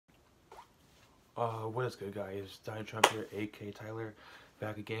What is good, guys? Donald Trump here, aka Tyler,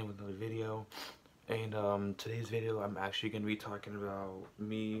 back again with another video. And today's video, I'm actually gonna be talking about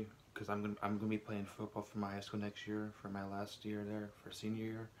me, cause I'm gonna be playing football for my high school next year, for my last year there, for senior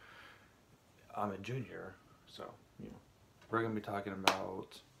year. I'm a junior, so you know, we're gonna be talking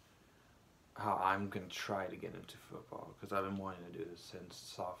about how I'm gonna try to get into football, cause I've been wanting to do this since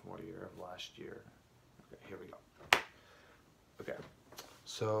sophomore year of last year. Okay, here we go. Okay.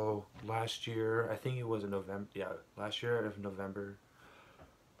 So last year, I think it was in November. Yeah, last year of November.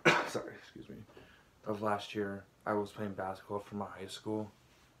 Sorry, excuse me. Of last year, I was playing basketball for my high school,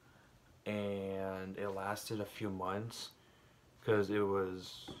 and it lasted a few months because it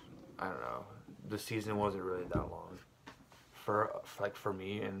was, I don't know, the season wasn't really that long for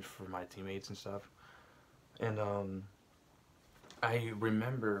me and for my teammates and stuff. And I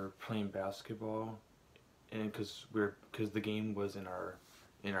remember playing basketball, and because the game was in our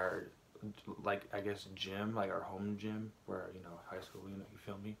like I guess gym, like our home gym, where high school, you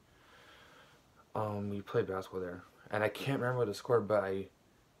feel me. We played basketball there, and I can't remember the score, but I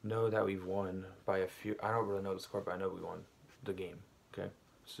know that we've won by a few. I don't really know the score, but I know we won the game. Okay,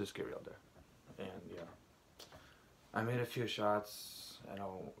 let's just get real there. And yeah, I made a few shots. I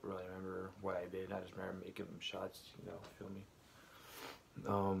don't really remember what I did. I just remember making shots. Feel me.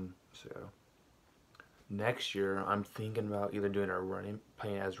 So yeah. Next year, I'm thinking about either doing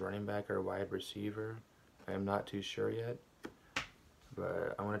playing as running back or wide receiver. I'm not too sure yet,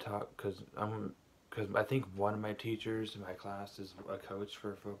 but I want to talk because I think one of my teachers in my class is a coach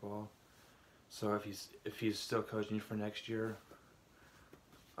for football. So if he's still coaching for next year,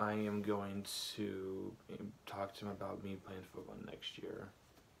 I am going to talk to him about me playing football next year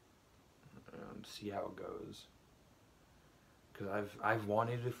and see how it goes. Because I've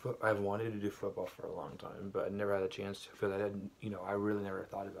wanted to do football for a long time, but I never had a chance to because I didn't I really never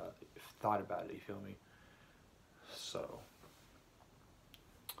thought about it. You feel me? So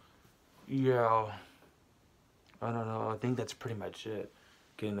yeah, I don't know. I think that's pretty much it.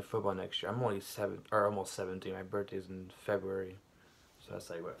 Getting to football next year. I'm only almost 17. My birthday's in February, so that's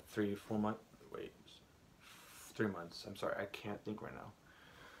like what 3 4 months. Wait, 3 months. I'm sorry, I can't think right now.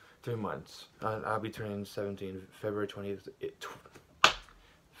 3 months. I'll be turning 17 February 20th.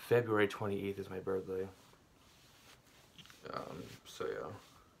 February 28th is my birthday. So yeah.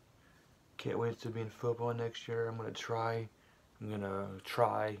 Can't wait to be in football next year. I'm gonna try.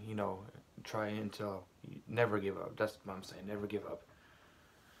 Try until never give up. That's what I'm saying. Never give up.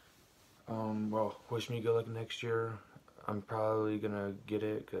 Well, wish me good luck next year. I'm probably gonna get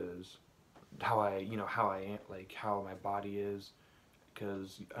it because how I am, like how my body is.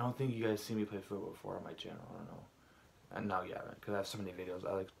 Because I don't think you guys see me play football before on my channel. I don't know. And now, yeah, because I have so many videos.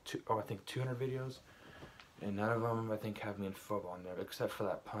 I think 200 videos, and none of them I think have me in football in there, except for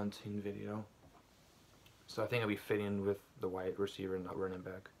that punting video. So I think I'll be fitting with the wide receiver, not running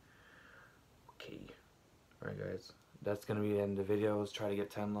back. Okay. Alright, guys. That's gonna be the end of the video. Let's try to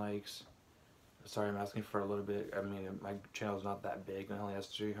get 10 likes. Sorry, I'm asking for a little bit. I mean, my channel's not that big. It only has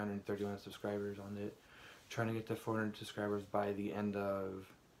 331 subscribers on it. Trying to get to 400 subscribers by the end of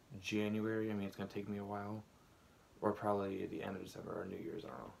January. I mean, it's gonna take me a while. Or probably at the end of December or New Year's, I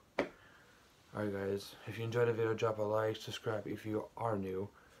don't know. Alright, guys, if you enjoyed the video, drop a like, subscribe if you are new,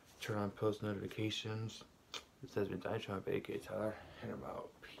 turn on post notifications. It says me Donald Trump, aka Tyler, and I'm out.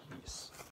 Peace.